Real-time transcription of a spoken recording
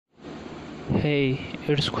Hey,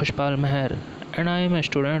 it's Khushpal Meher, and I am a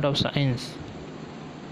student of science.